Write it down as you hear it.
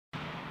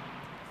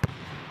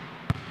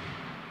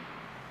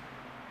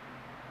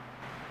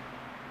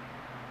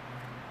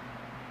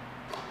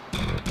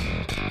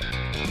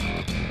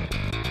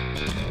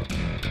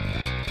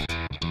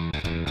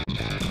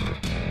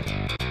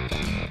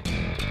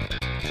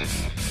My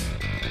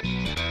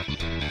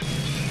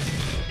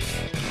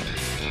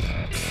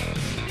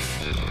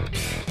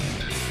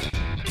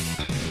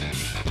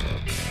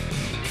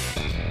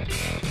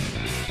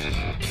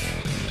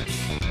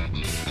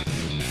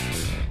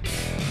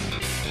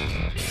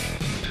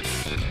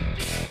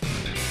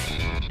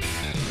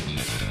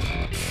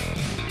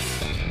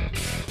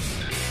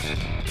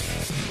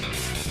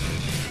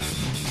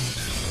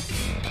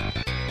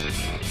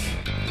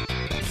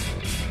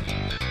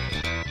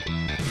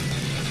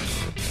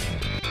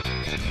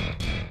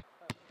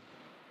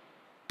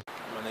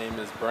name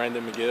is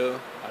Brandon McGill.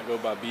 I go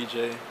by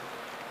BJ.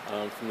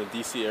 I'm from the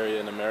DC area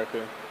in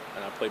America,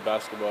 and I play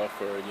basketball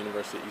for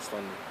University of East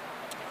London.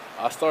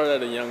 I started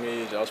at a young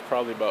age. I was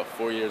probably about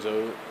 4 years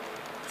old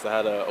because I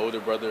had an older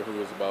brother who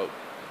was about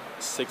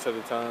 6 at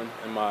the time,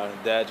 and my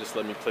dad just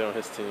let me play on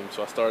his team,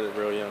 so I started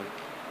real young.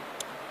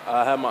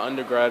 I had my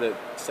undergrad at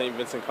St.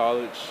 Vincent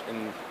College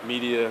in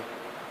media,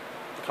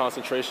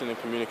 concentration in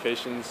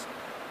communications.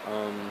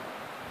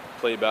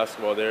 Played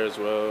basketball there as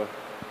well.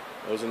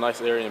 It was a nice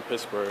area in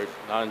Pittsburgh,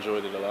 and I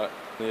enjoyed it a lot.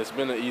 It's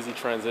been an easy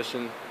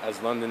transition,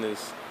 as London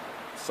is,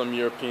 some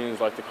Europeans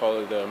like to call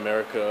it the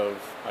America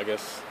of, I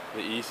guess,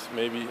 the East,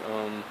 maybe.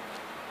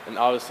 And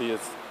obviously,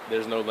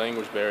 there's no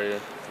language barrier.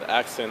 The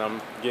accent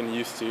I'm getting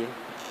used to,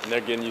 and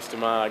they're getting used to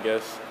mine, I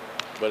guess.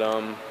 But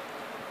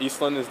East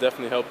London's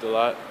definitely helped a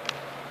lot.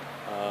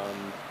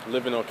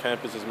 Living on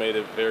campus has made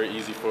it very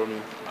easy for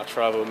me. I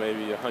travel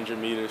maybe 100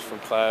 meters from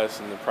class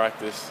and then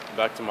practice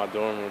back to my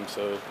dorm room,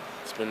 so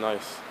it's been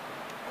nice.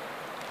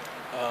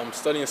 I'm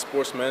studying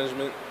sports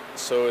management,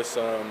 so it's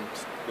the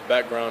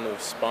background of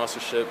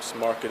sponsorships,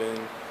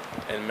 marketing,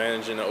 and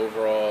managing the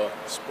overall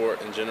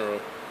sport in general.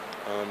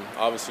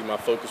 Obviously, my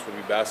focus would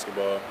be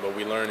basketball, but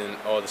we learn in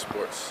all the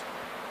sports.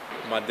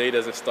 My day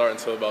doesn't start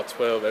until about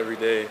 12 every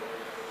day.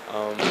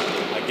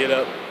 I get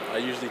up, I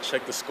usually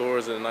check the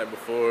scores of the night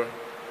before,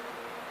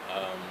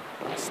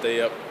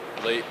 stay up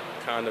late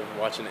kind of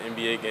watching the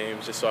NBA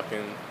games just so I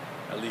can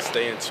at least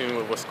stay in tune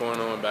with what's going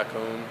on back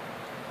home.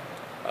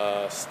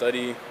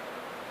 Study,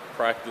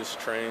 practice,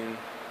 train,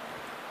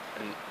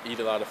 and eat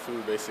a lot of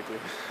food, basically.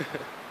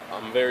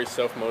 I'm very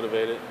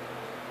self-motivated,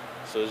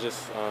 so it's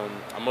just,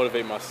 I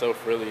motivate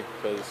myself really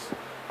because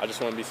I just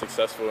want to be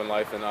successful in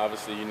life, and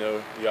obviously, you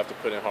know, you have to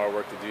put in hard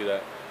work to do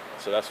that.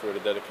 So that's where the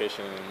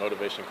dedication and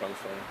motivation comes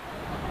from.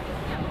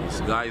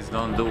 These guys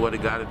don't do what they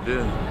gotta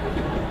do.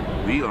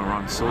 We gonna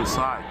run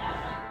suicide.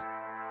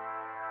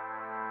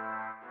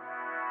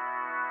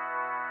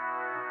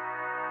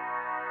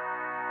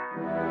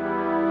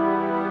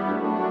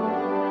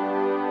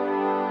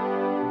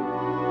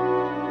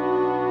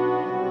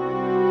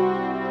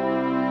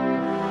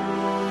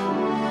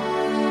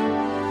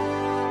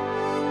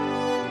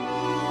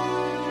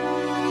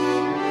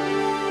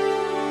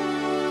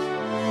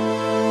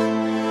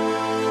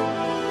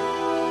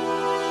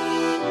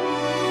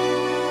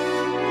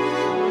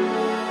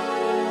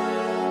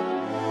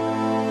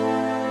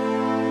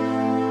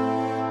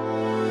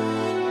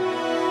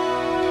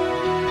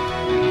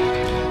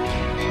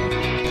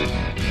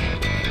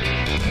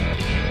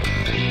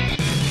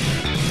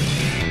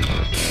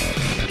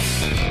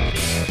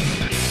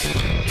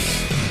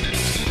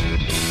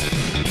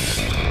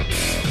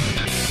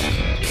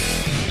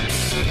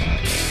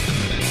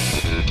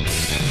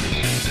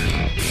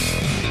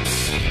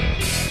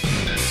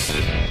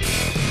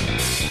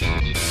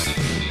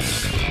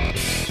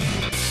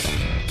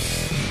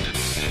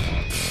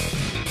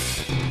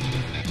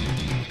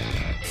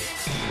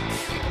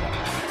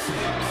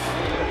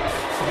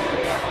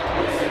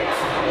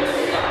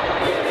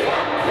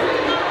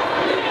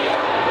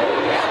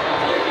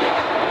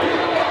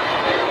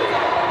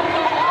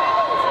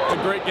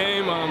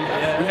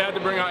 We had to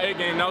bring our A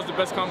game. That was the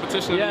best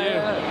competition of the year.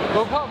 Yeah.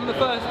 Well, apart from the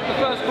first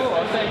quarter,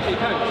 I was saying to you,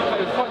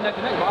 it was quite neck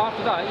and neck, but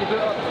after that, you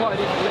built up quite a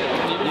decent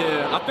lead.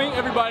 Yeah, I think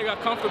everybody got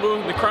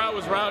comfortable. The crowd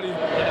was rowdy.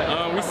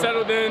 We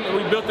settled in, and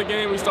we built the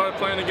game. We started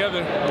playing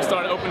together. We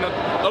started opening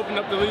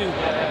up the lead.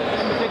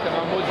 In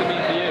particular, what does it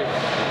mean for you?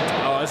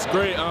 Oh, it's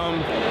great.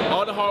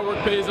 All the hard work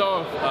pays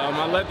off.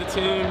 I led the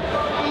team.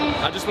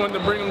 I just wanted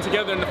to bring them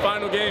together in the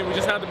final game. We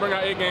just had to bring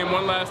our A game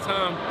one last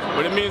time,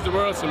 but it means the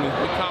world to me.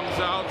 It comes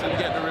out and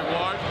get the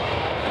reward.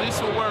 This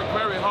will work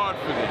very hard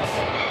for this.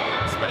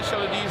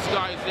 Especially these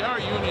guys, they are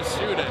uni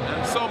students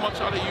and so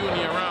much other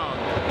uni around.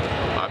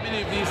 I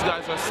believe these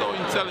guys are so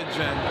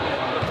intelligent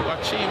to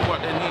achieve what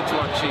they need to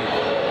achieve.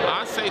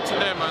 I say to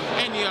them and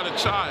any other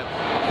child,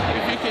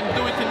 if you can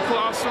do it in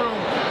classroom,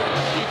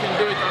 you can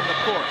do it on the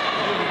court.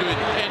 You can do it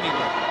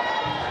anywhere.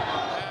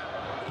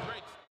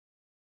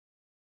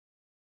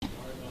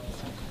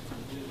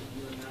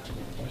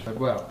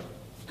 Well,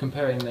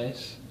 comparing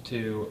this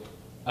to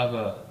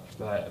other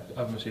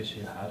institutions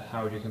you had,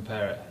 how would you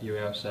compare it,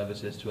 UEL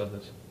services to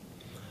others?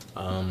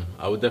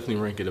 I would definitely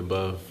rank it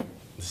above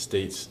the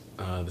states,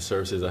 the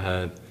services I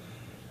had,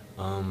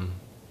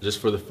 just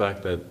for the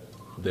fact that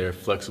they're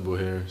flexible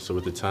here. So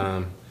with the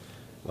time,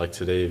 like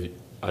today,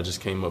 I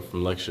just came up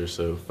from lecture,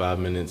 so 5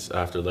 minutes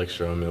after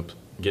lecture, I'm up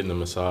getting a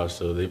massage.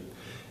 So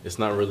it's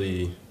not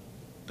really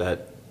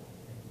that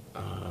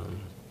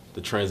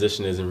The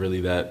transition isn't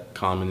really that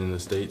common in the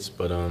States,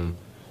 but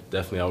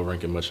definitely I would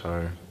rank it much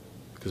higher.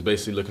 Because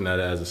basically looking at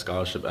it as a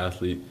scholarship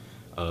athlete,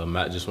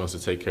 Matt just wants to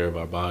take care of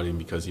our body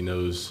because he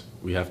knows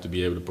we have to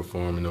be able to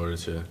perform in order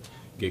to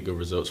get good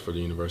results for the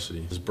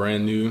university. It's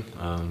brand new.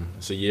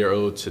 It's a year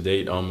old to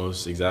date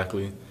almost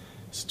exactly.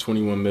 It's a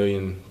 $21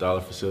 million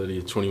facility,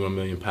 a 21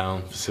 million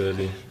pound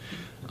facility.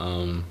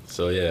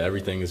 So yeah,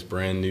 everything is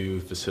brand new.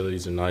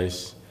 Facilities are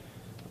nice.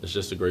 It's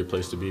just a great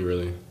place to be,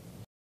 really.